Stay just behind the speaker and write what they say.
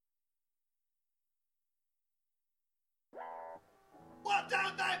1, 2,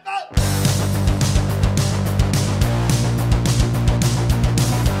 3, 4.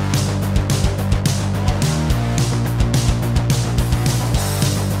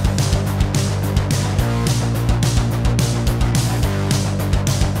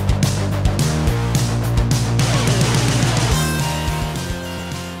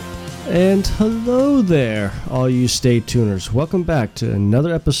 And hello there, all you Stay Tuners. Welcome back to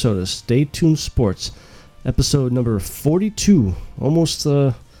another episode of Stay Tuned Sports, episode number 42. Almost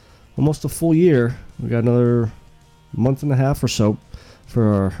a full year. We got another month and a half or so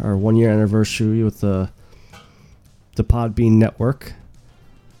for our 1 year anniversary with the Podbean network.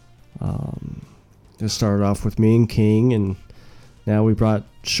 It started off with me and King, and now we brought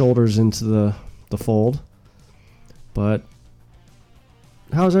Shoulders into the fold. But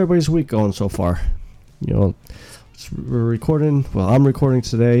how's everybody's week going so far? You know, we're recording. Well, I'm recording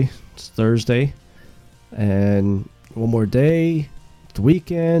today. It's Thursday, and one more day. The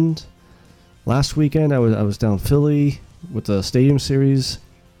weekend. Last weekend, I was down in Philly with the Stadium Series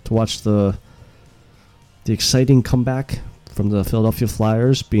to watch the exciting comeback from the Philadelphia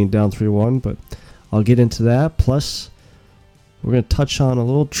Flyers, being down 3-1. But I'll get into that. Plus, we're going to touch on a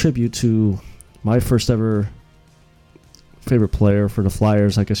little tribute to my first ever favorite player for the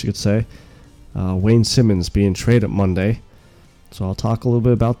Flyers, I guess you could say, Wayne Simmons being traded Monday. So I'll talk a little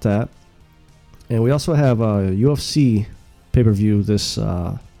bit about that. And we also have a UFC pay-per-view this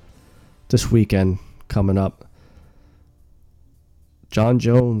weekend coming up. Jon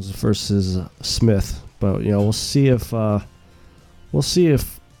Jones versus Smith. But you know, we'll see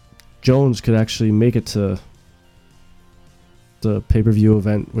if Jones could actually make it to the pay-per-view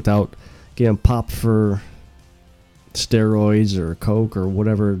event without getting popped for steroids or coke or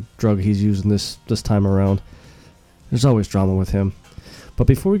whatever drug he's using this time around. There's always drama with him. But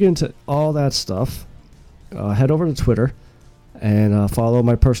before we get into all that stuff, head over to Twitter and follow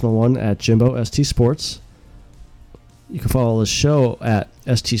my personal one at Jimbo ST Sports. You can follow the show at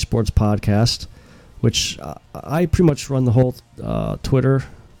ST Sports Podcast, which I pretty much run the whole Twitter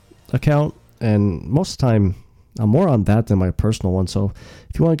account, and most of the time I'm more on that than my personal one. So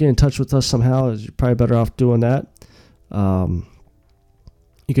if you want to get in touch with us somehow, you're probably better off doing that. You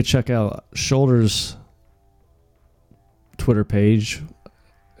could check out Shoulders' Twitter page.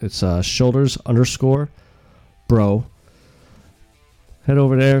 It's Shoulders_bro. Head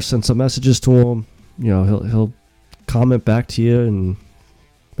over there, send some messages to him. You know, he'll comment back to you and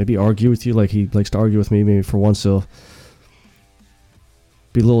maybe argue with you like he likes to argue with me. Maybe for once he'll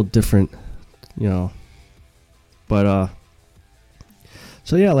be a little different, you know. But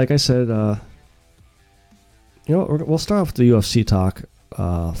so yeah, like I said, you know, we'll start off with the UFC talk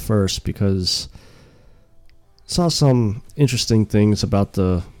first, because I saw some interesting things about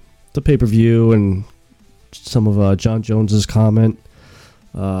the pay-per-view and some of Jon Jones's comment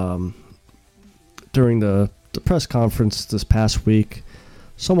during the press conference this past week.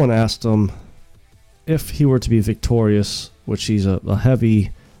 Someone asked him if he were to be victorious, which he's a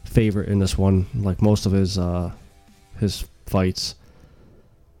heavy favorite in this one, like most of his fights.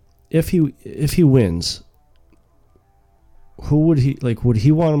 If he wins, who would he like? Would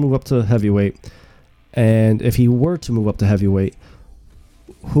he want to move up to heavyweight? And if he were to move up to heavyweight,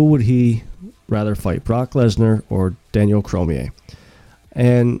 who would he rather fight, Brock Lesnar or Daniel Cormier?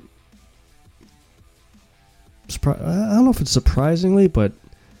 And I don't know if it's surprisingly, but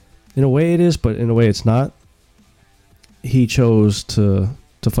in a way it is, but in a way it's not. He chose to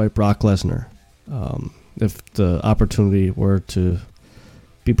fight Brock Lesnar if the opportunity were to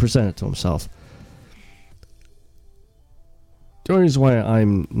be presented to himself. The only reason why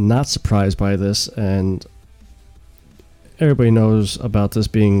I'm not surprised by this, and everybody knows about this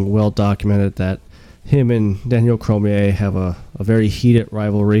being well documented, that him and Daniel Cormier have a very heated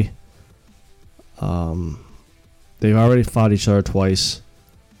rivalry. They've already fought each other twice.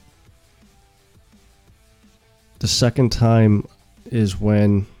 The second time is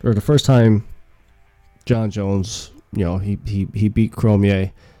when, or the first time, Jon Jones, you know, he beat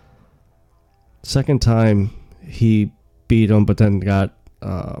Cormier. Second time he beat him, but then got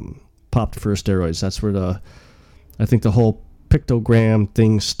popped for steroids. That's where I think the whole pictogram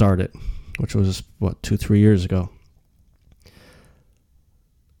thing started, which was 2-3 years ago.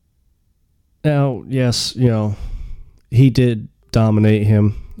 Now, yes, you know, he did dominate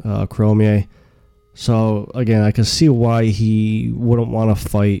him, Cormier. So again, I can see why he wouldn't want to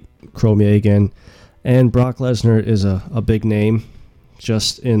fight Cormier again. And Brock Lesnar is a big name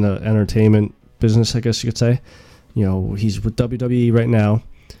just in the entertainment business, I guess you could say. You know, he's with WWE right now,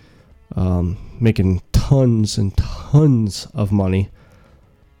 making tons and tons of money.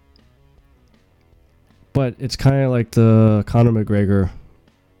 But But it's kind of like the Conor McGregor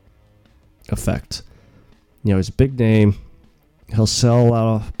effect. You know, he's a big name. He'll sell a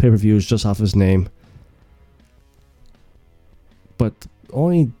lot of pay-per-views just off his name. But the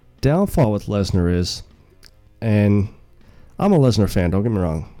only downfall with Lesnar is, and I'm a Lesnar fan, don't get me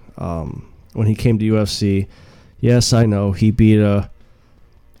wrong. When he came to UFC, yes, I know he beat a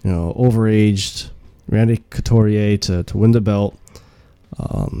overaged Randy Couture to win the belt.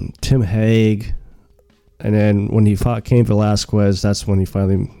 Tim Hague, and then when he fought Cain Velasquez, that's when he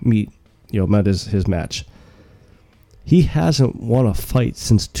finally met his match. He hasn't won a fight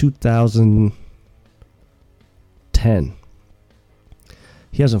since 2010.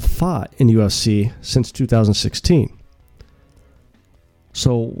 He hasn't fought in UFC since 2016.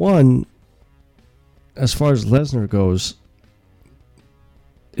 So one, as far as Lesnar goes,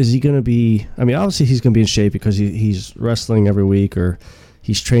 is he going to be... I mean, obviously he's going to be in shape because he's wrestling every week, or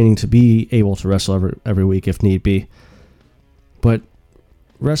he's training to be able to wrestle every week if need be. But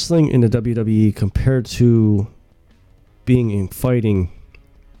wrestling in the WWE compared to being in fighting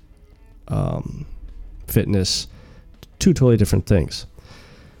fitness, two totally different things.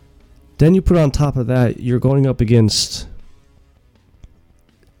 Then you put on top of that, you're going up against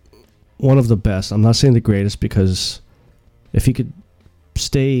one of the best. I'm not saying the greatest, because if he could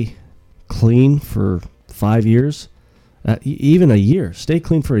stay clean for 5 years, even a year, stay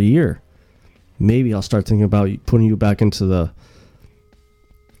clean for a year, maybe I'll start thinking about putting you back into the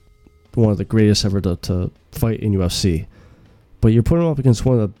one of the greatest ever to fight in UFC. But you're putting him up against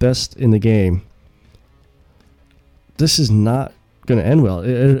one of the best in the game. This is not going to end well.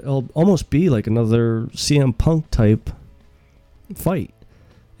 It'll almost be like another CM Punk type fight.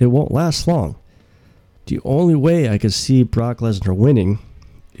 It won't last long. The only way I could see Brock Lesnar winning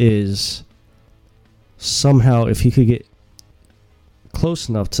is somehow if he could get close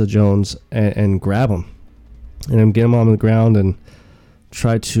enough to Jones and grab him and then get him on the ground and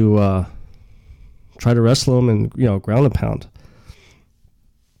try to wrestle him and ground and pound.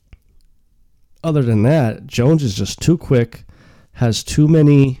 Other than that, Jones is just too quick, has too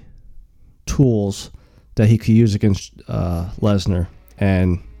many tools that he could use against Lesnar,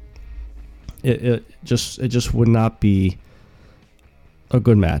 and it just would not be a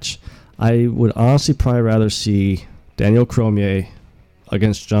good match. I would honestly probably rather see Daniel Cormier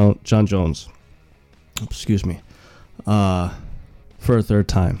against John Jones. Excuse me. For a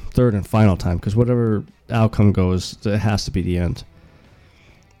third and final time, because whatever outcome goes, it has to be the end.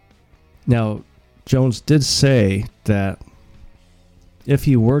 Now, Jones did say that if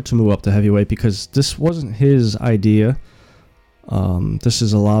he were to move up to heavyweight, because this wasn't his idea, this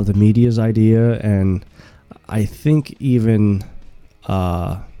is a lot of the media's idea, and I think even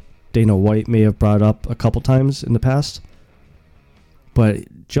Dana White may have brought it up a couple times in the past.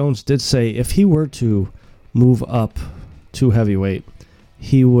 But Jones did say if he were to move up to heavyweight,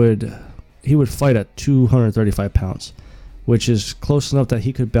 he would fight at 235 pounds, which is close enough that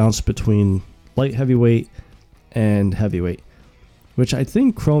he could bounce between light heavyweight and heavyweight, which I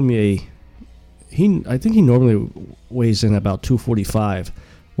think Cormier, I think he normally weighs in about 245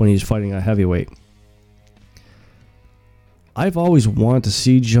 when he's fighting at heavyweight. I've always wanted to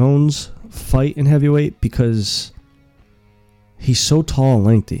see Jones fight in heavyweight because he's so tall and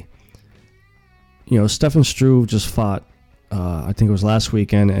lengthy. Stefan Struve just fought, I think it was last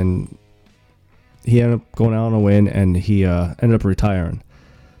weekend, and he ended up going out on a win, and he ended up retiring.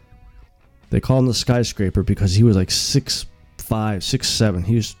 They call him the skyscraper because he was like 6'5", 6'7".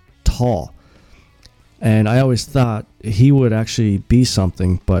 He was tall. And I always thought he would actually be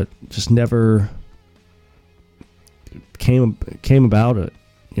something, but just never came about it,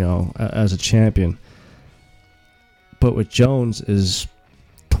 as a champion. But with Jones is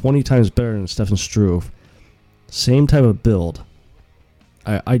 20 times better than Stefan Struve. Same type of build.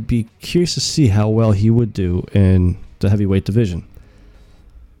 I'd be curious to see how well he would do in the heavyweight division.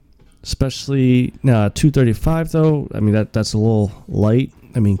 Especially 235 though. I mean that's a little light.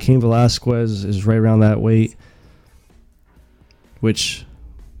 I mean Cain Velasquez is right around that weight, which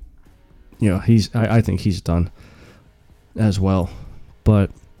I think he's done as well.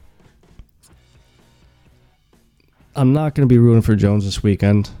 But I'm not going to be rooting for Jones this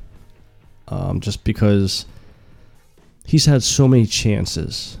weekend, just because he's had so many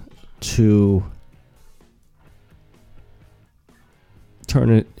chances to turn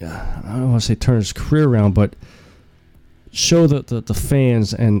it. I don't want to say turn his career around, but show the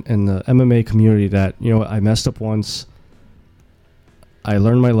fans and the MMA community that I messed up once. I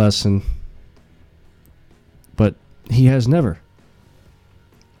learned my lesson, but he has never.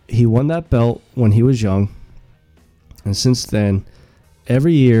 He won that belt when he was young, and since then,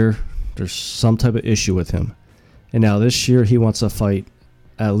 every year There's some type of issue with him. And now this year he wants to fight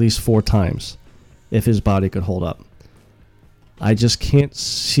at least 4 times if his body could hold up. I just can't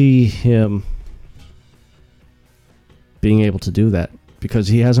see him being able to do that because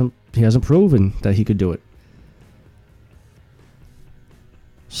he hasn't proven that he could do it.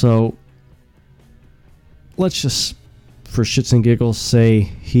 So let's just, for shits and giggles, say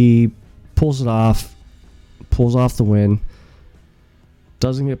he pulls off the win,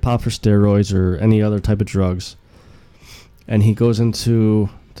 doesn't get popped for steroids or any other type of drugs, and he goes into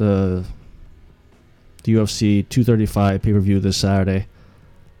the UFC 235 pay-per-view this Saturday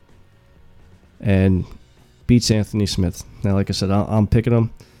and beats Anthony Smith. Now, like I said, I'm picking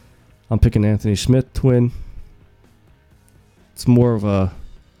him. I'm picking Anthony Smith to win. It's more of a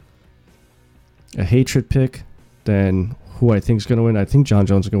hatred pick than who I think is going to win. I think Jon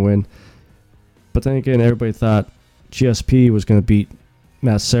Jones is going to win. But then again, everybody thought GSP was going to beat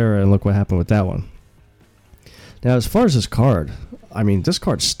Matt Serra, and look what happened with that one. Now, as far as this card, I mean, this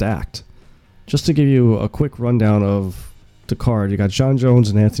card's stacked. Just to give you a quick rundown of the card, you got Jon Jones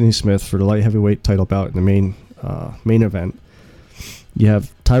and Anthony Smith for the light heavyweight title bout in the main event. You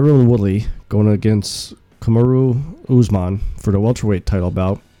have Tyron Woodley going against Kamaru Usman for the welterweight title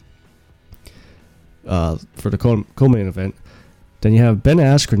bout for the co-main event. Then you have Ben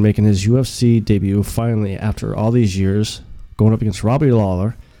Askren making his UFC debut finally after all these years, going up against Robbie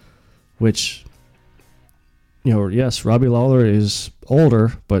Lawler, which, you know, yes, Robbie Lawler is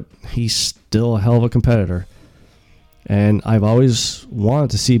older, but he's still a hell of a competitor. And I've always wanted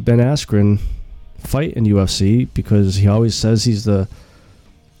to see Ben Askren fight in UFC because he always says he's the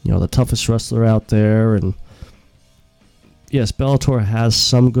toughest wrestler out there. And yes, Bellator has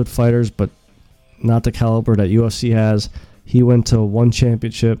some good fighters, but not the caliber that UFC has. He went to one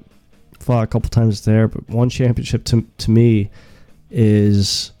championship, fought a couple times there, but one championship to me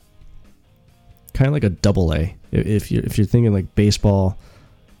is kind of like a double A. If you're thinking like baseball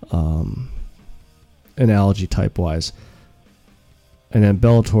analogy type wise, and then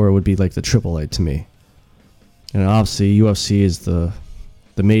Bellator would be like the triple A to me. And obviously UFC is the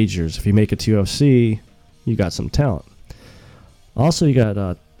majors. If you make it to UFC, you got some talent. Also, you got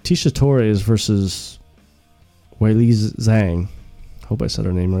Tisha Torres versus Weili Zhang. Hope I said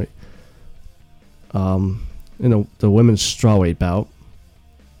her name right. In the women's strawweight bout,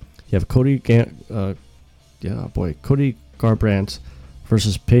 you have Cody Garbrandt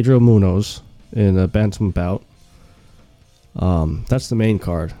versus Pedro Munoz in a bantam bout. That's the main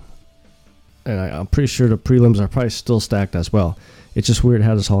card, and I'm pretty sure the prelims are probably still stacked as well. It's just weird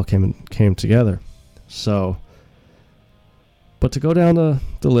how this all came together. So, but to go down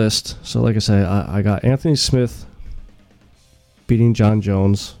the list, so like I say, I got Anthony Smith beating Jon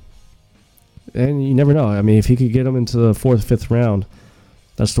Jones, and you never know. I mean, if he could get him into the 4th, 5th round,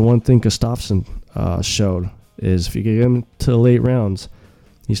 that's the one thing Gustafsson showed, is if you get him to the late rounds,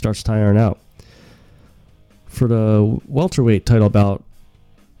 he starts tiring out. For the welterweight title bout,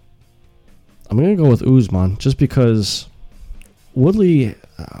 I'm going to go with Usman, just because Woodley,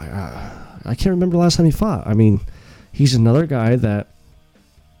 I can't remember the last time he fought. I mean, he's another guy that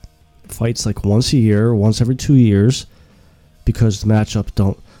fights like once a year, once every 2 years, because the matchup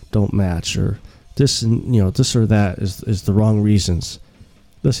don't match, or this or that is the wrong reasons.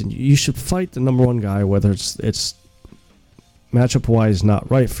 Listen, you should fight the number one guy, whether it's matchup wise not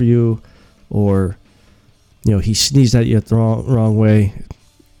right for you, or he sneezed at you the wrong way.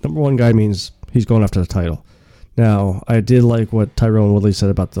 Number one guy means he's going after the title. Now, I did like what Tyron Woodley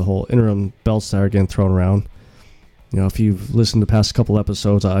said about the whole interim belts that are getting thrown around. If you've listened to the past couple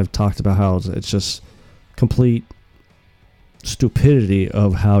episodes, I've talked about how it's just complete stupidity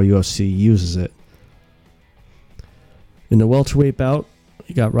of how UFC uses it. In the welterweight bout,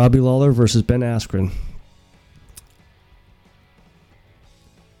 you got Robbie Lawler versus Ben Askren.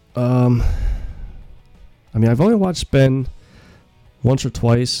 I mean, I've only watched Ben once or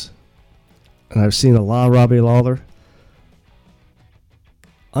twice, and I've seen a lot of Robbie Lawler.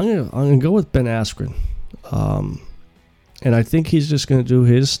 I'm gonna go with Ben Askren, and I think he's just gonna do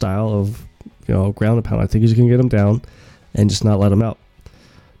his style of ground and pound. I think he's gonna get him down and just not let him out.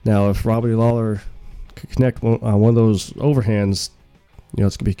 Now, if Robbie Lawler could connect on one of those overhands,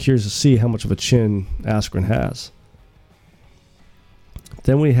 it's gonna be curious to see how much of a chin Askren has.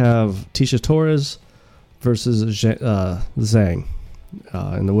 Then we have Tisha Torres versus Zhang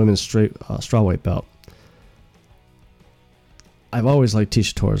in the women's strawweight bout. I've always liked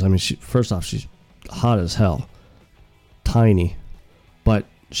Tisha Torres. I mean, first off, she's hot as hell, tiny, but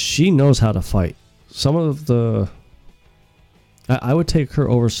she knows how to fight. I would take her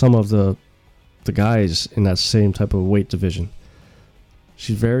over some of the guys in that same type of weight division.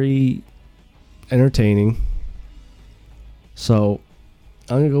 She's very entertaining. So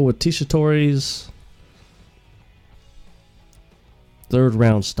I'm going to go with Tecia Torres' third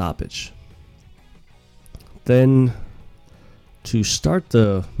round stoppage. Then to start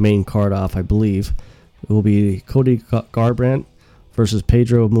the main card off, I believe, it will be Cody Garbrandt versus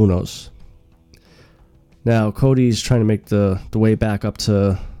Pedro Munoz. Now, Cody's trying to make the way back up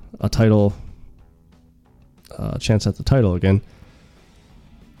to a title, chance at the title again.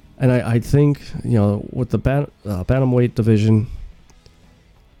 And I think, with the bantamweight division,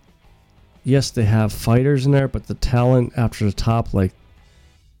 yes, they have fighters in there, but the talent after the top, like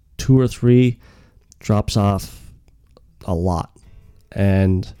 2 or 3, drops off a lot.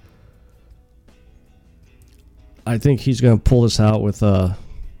 And I think he's going to pull this out with a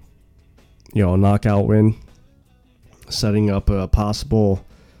knockout win, setting up a possible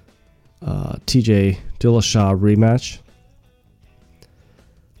TJ Dillashaw rematch,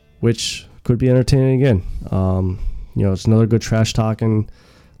 which could be entertaining again. It's another good trash talking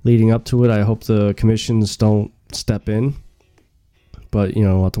leading up to it. I hope the commissions don't step in, but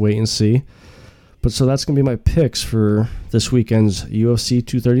we'll have to wait and see. But so that's going to be my picks for this weekend's UFC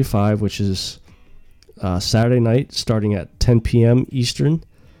 235, which is Saturday night starting at 10 p.m. Eastern.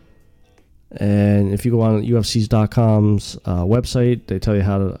 And if you go on UFC.com's website, they tell you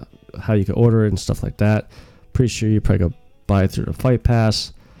how you can order it and stuff like that. Pretty sure you probably go buy it through the Fight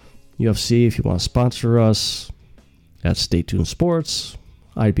Pass. UFC, if you want to sponsor us at Stay Tuned Sports,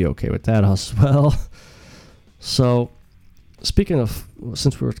 I'd be okay with that as well. So, speaking of,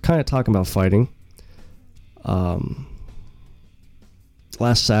 since we were kind of talking about fighting,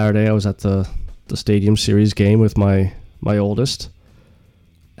 last Saturday I was at the Stadium Series game with my oldest,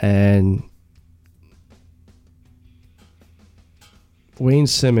 and Wayne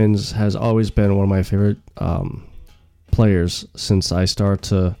Simmons has always been one of my favorite players since I started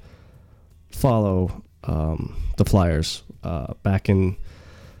to follow the Flyers back in,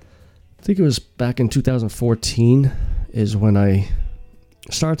 I think it was back in 2014 is when I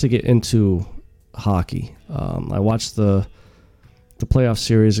started to get into hockey. I watched the playoff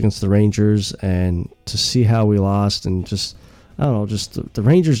series against the Rangers, and to see how we lost, and just, I don't know, just the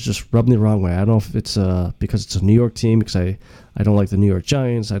Rangers just rubbed me the wrong way. I don't know if it's because it's a New York team, because I don't like the New York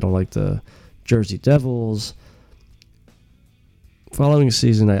Giants. I don't like the Jersey Devils. Following the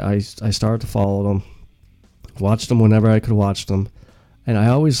season, I started to follow them, watched them whenever I could watch them, and I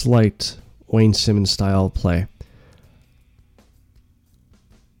always liked Wayne Simmons' style of play.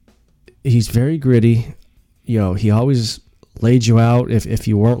 He's very gritty. He always laid you out if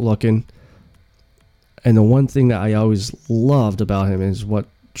you weren't looking. And the one thing that I always loved about him is what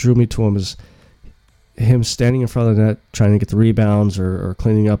drew me to him is him standing in front of the net, trying to get the rebounds or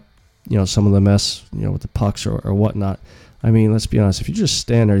cleaning up, some of the mess, with the pucks or whatnot. I mean, let's be honest. If you just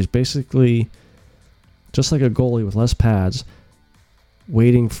stand there, he's basically just like a goalie with less pads,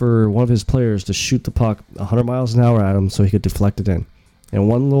 waiting for one of his players to shoot the puck 100 miles an hour at him so he could deflect it in. And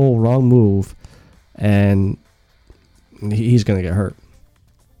one little wrong move, and he's going to get hurt.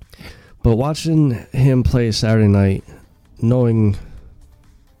 But watching him play Saturday night, knowing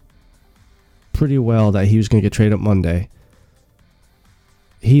pretty well that he was going to get traded up Monday,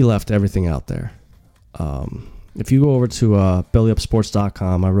 he left everything out there. If you go over to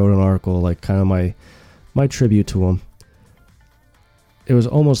bellyupsports.com, I wrote an article, like kind of my tribute to him. It was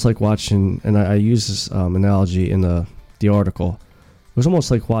almost like watching, and I use this analogy in the article, it was almost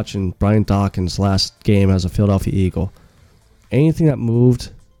like watching Brian Dawkins' last game as a Philadelphia Eagle. Anything that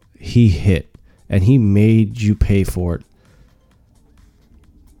moved, he hit, and he made you pay for it.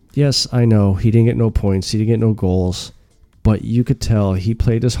 Yes, I know, he didn't get no points, he didn't get no goals, but you could tell he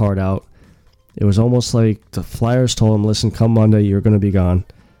played his heart out. It was almost like the Flyers told him, listen, come Monday, you're going to be gone.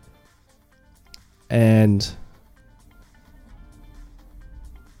 And,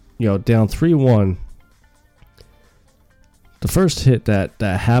 down 3-1, the first hit that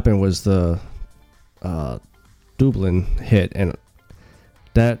happened was the Dublin hit, and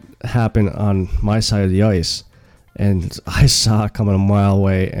that happened on my side of the ice, and I saw it coming a mile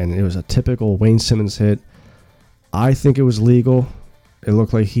away, and it was a typical Wayne Simmons hit. I think it was legal. It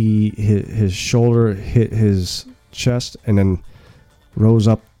looked like his shoulder hit his chest and then rose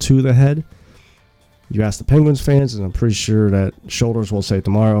up to the head. You ask the Penguins fans, and I'm pretty sure that Shoulders will say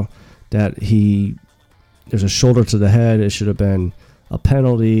tomorrow that there's a shoulder to the head. It should have been a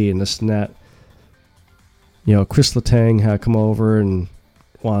penalty and this and that. Chris Letang had come over and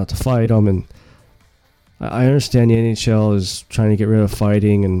wanted to fight him, and I understand the NHL is trying to get rid of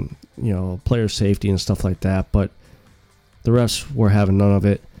fighting and player safety and stuff like that, but the refs were having none of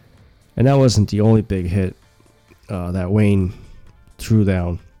it. And that wasn't the only big hit that Wayne threw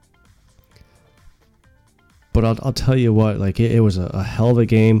down. But I'll tell you what, like it was a hell of a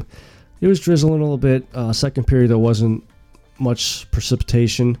game. It was drizzling a little bit. Second period, there wasn't much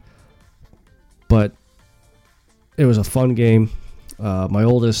precipitation, but it was a fun game. My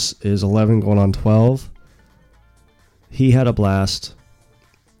oldest is 11 going on 12. He had a blast.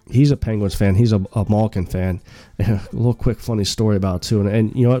 He's a Penguins fan. He's a Malkin fan. And a little quick funny story about it too.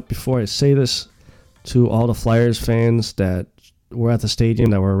 And you know what? Before I say this to all the Flyers fans that were at the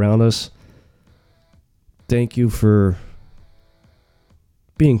stadium, that were around us, thank you for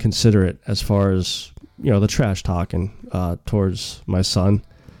being considerate as far as, you know, the trash talking towards my son.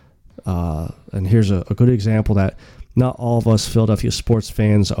 And here's a good example that not all of us Philadelphia sports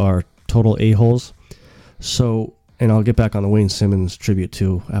fans are total a-holes. So, and I'll get back on the Wayne Simmonds tribute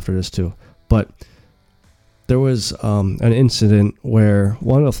too after this too. But there was an incident where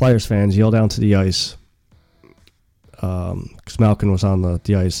one of the Flyers fans yelled down to the ice, because Malkin was on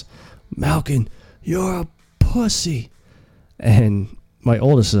the ice, "Malkin, you're a pussy." And my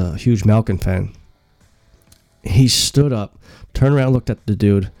oldest is a huge Malkin fan. He stood up, turned around, looked at the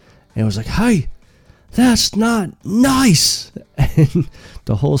dude, and was like, "Hey, that's not nice." And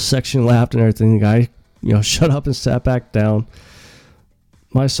the whole section laughed and everything. The guy, you know, shut up and sat back down.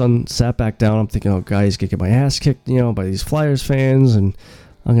 My son sat back down. I'm thinking, oh, God, he's going to get my ass kicked, you know, by these Flyers fans, and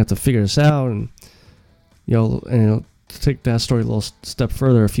I'm going to have to figure this out. And, to take that story a little step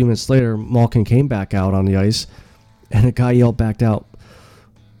further, a few minutes later, Malkin came back out on the ice, and a guy yelled back out,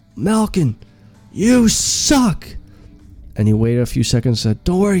 "Malkin, you suck." And he waited a few seconds and said,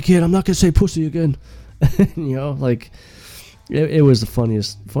 "Don't worry, kid, I'm not going to say pussy again." You know, like, it was the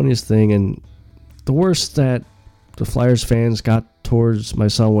funniest thing. And the worst that the Flyers fans got towards my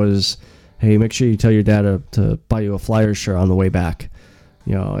son was, "Hey, make sure you tell your dad to buy you a Flyers shirt on the way back."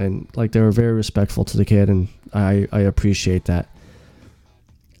 You know, and like, they were very respectful to the kid, and I appreciate that.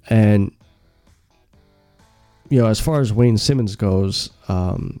 And, you know, as far as Wayne Simmonds goes,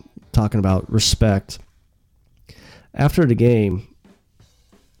 talking about respect, after the game,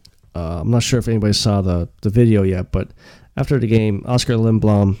 I'm not sure if anybody saw the video yet, but after the game, Oscar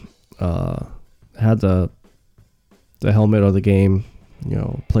Lindblom had the helmet of the game, you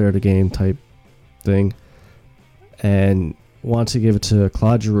know, player of the game type thing, and wanted to give it to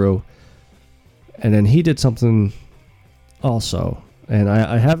Claude Giroux. And then he did something also, and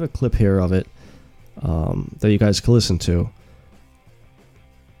I have a clip here of it that you guys can listen to.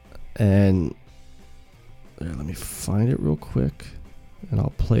 And let me find it real quick, and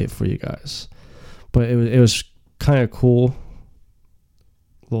I'll play it for you guys. But it was kind of cool.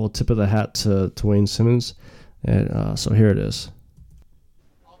 Little tip of the hat to Wayne Simmonds. And so here it is.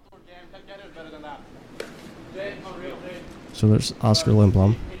 So there's Oscar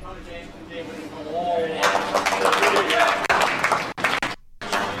Lindblom.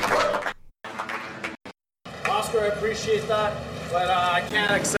 Oscar, I appreciate that, but I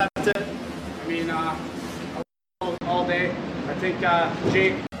can't accept it. I mean, all day. I think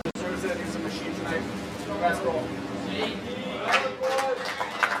Jake deserves it. He's a machine tonight. Let's roll.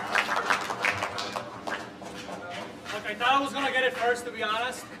 Look, I thought I was gonna get it first, to be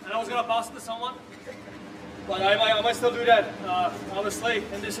honest, and I was gonna pass it to someone. But I might still do that. Honestly,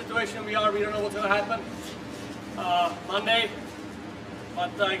 in this situation we don't know what's gonna happen Monday.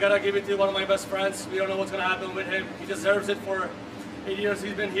 But I gotta give it to one of my best friends. We don't know what's gonna happen with him. He deserves it for 8 years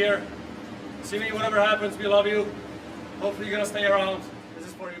he's been here. See me, whatever happens, we love you. Hopefully you're gonna stay around. This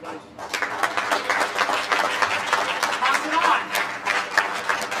is for you, buddy. Pass it on.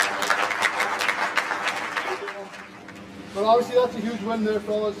 But obviously that's a huge win there,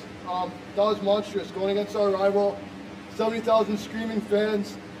 fellas. That was monstrous, going against our rival. 70,000 screaming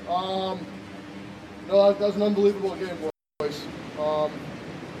fans. That was an unbelievable game, boys.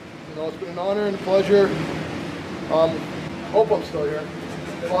 It's been an honor and a pleasure. Hope I'm still here.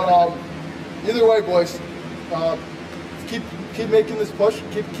 But either way, boys, keep making this push.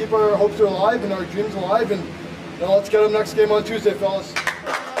 Keep our hopes alive and our dreams alive, and let's get them next game on Tuesday, fellas.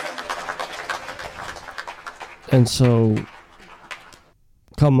 And so,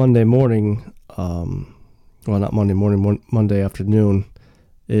 come Monday morning, not Monday morning, Monday afternoon,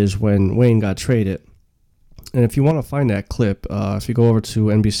 is when Wayne got traded. And if you want to find that clip, if you go over to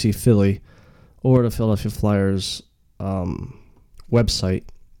NBC Philly or the Philadelphia Flyers website,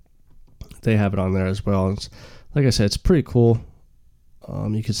 they have it on there as well. And like I said, it's pretty cool.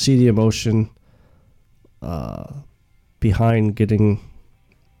 You can see the emotion behind getting,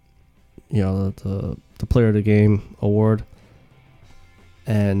 the Player of the Game award.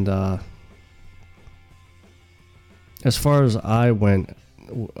 And as far as I went,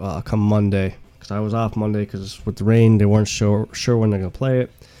 come Monday, because I was off Monday because with the rain, they weren't sure when they're going to play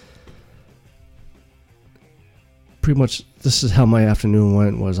it. Pretty much, this is how my afternoon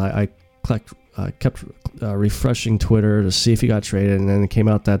went. Was I kept refreshing Twitter to see if he got traded, and then it came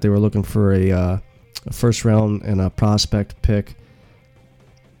out that they were looking for a first round and a prospect pick,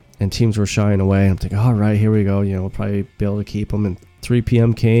 and teams were shying away. I'm thinking, all right, here we go. We'll probably be able to keep him. And 3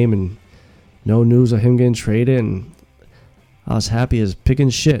 p.m. came, and no news of him getting traded, and I was happy as picking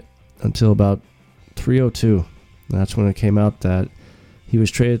shit until about 3:02. That's when it came out that he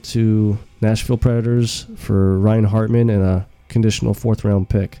was traded to Nashville Predators for Ryan Hartman and a conditional 4th round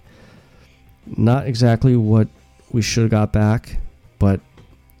pick. Not exactly what we should have got back, but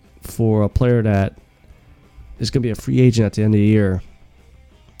for a player that is going to be a free agent at the end of the year,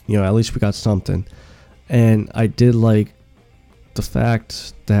 at least we got something. And I did like the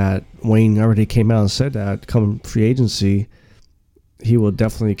fact that Wayne already came out and said that come free agency, he will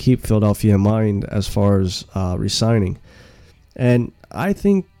definitely keep Philadelphia in mind as far as re-signing. And I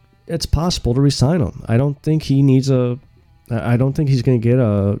think it's possible to re-sign him. I don't think he needs I don't think he's going to get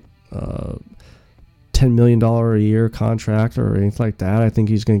a $10 million a year contract or anything like that. I think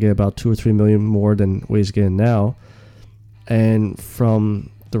he's going to get about $2 or $3 million more than what he's getting now. And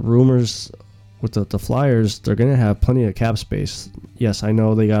from the rumors with the Flyers, they're going to have plenty of cap space. Yes, I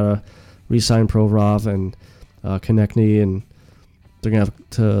know they got to re-sign Provorov and Konechny, and they're going to have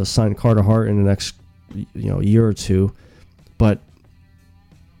to sign Carter Hart in the next year or two. But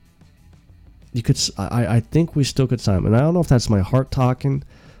I think we still could sign him. And I don't know if that's my heart talking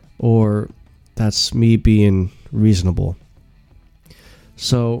or that's me being reasonable.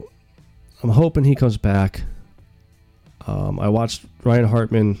 So I'm hoping he comes back. I watched Ryan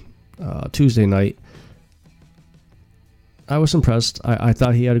Hartman Tuesday night. I was impressed. I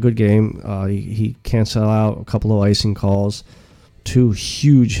thought he had a good game. He canceled out a couple of icing calls. 2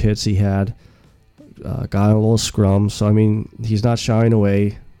 huge hits he had. Got a little scrum. So, I mean, he's not shying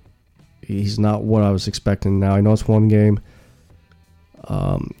away. He's not what I was expecting now. I know it's one game.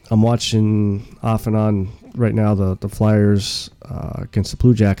 I'm watching off and on right now the Flyers against the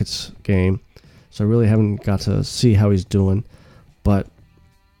Blue Jackets game. So I really haven't got to see how he's doing. But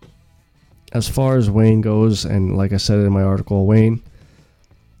as far as Wayne goes, and like I said in my article, Wayne,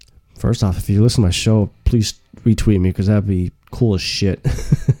 first off, if you listen to my show, please retweet me because that'd be cool as shit.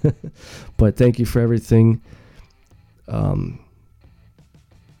 But thank you for everything.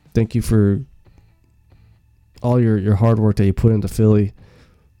 Thank you for all your hard work that you put into Philly.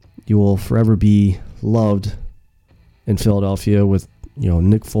 You will forever be loved in Philadelphia with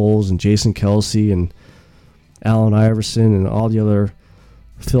Nick Foles and Jason Kelce and Allen Iverson and all the other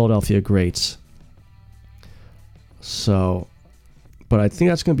Philadelphia greats. So, but I think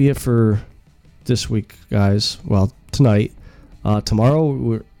that's going to be it for this week, guys. Well, tonight.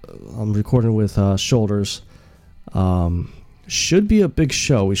 Tomorrow I'm recording with Shoulders. Should be a big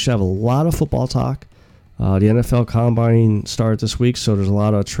show. We should have a lot of football talk. The NFL Combine started this week, so there's a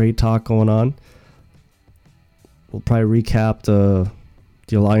lot of trade talk going on. We'll probably recap the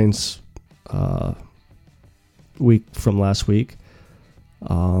Alliance week from last week.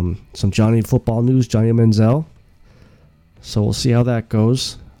 Some Johnny football news, Johnny Manziel. So we'll see how that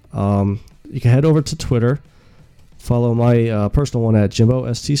goes. You can head over to Twitter. Follow my personal one at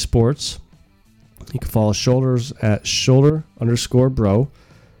Jimbo ST Sports. You can follow Shoulders at shoulder_bro.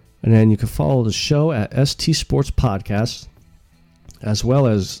 And then you can follow the show at ST Sports Podcast, as well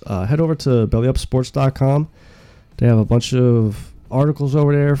as head over to bellyupsports.com. They have a bunch of articles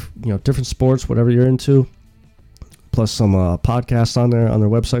over there, different sports, whatever you're into, plus some podcasts on there on their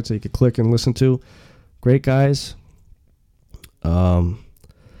website so you can click and listen to. Great guys.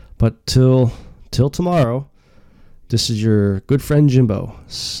 But till tomorrow, this is your good friend Jimbo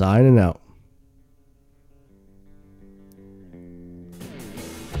signing out.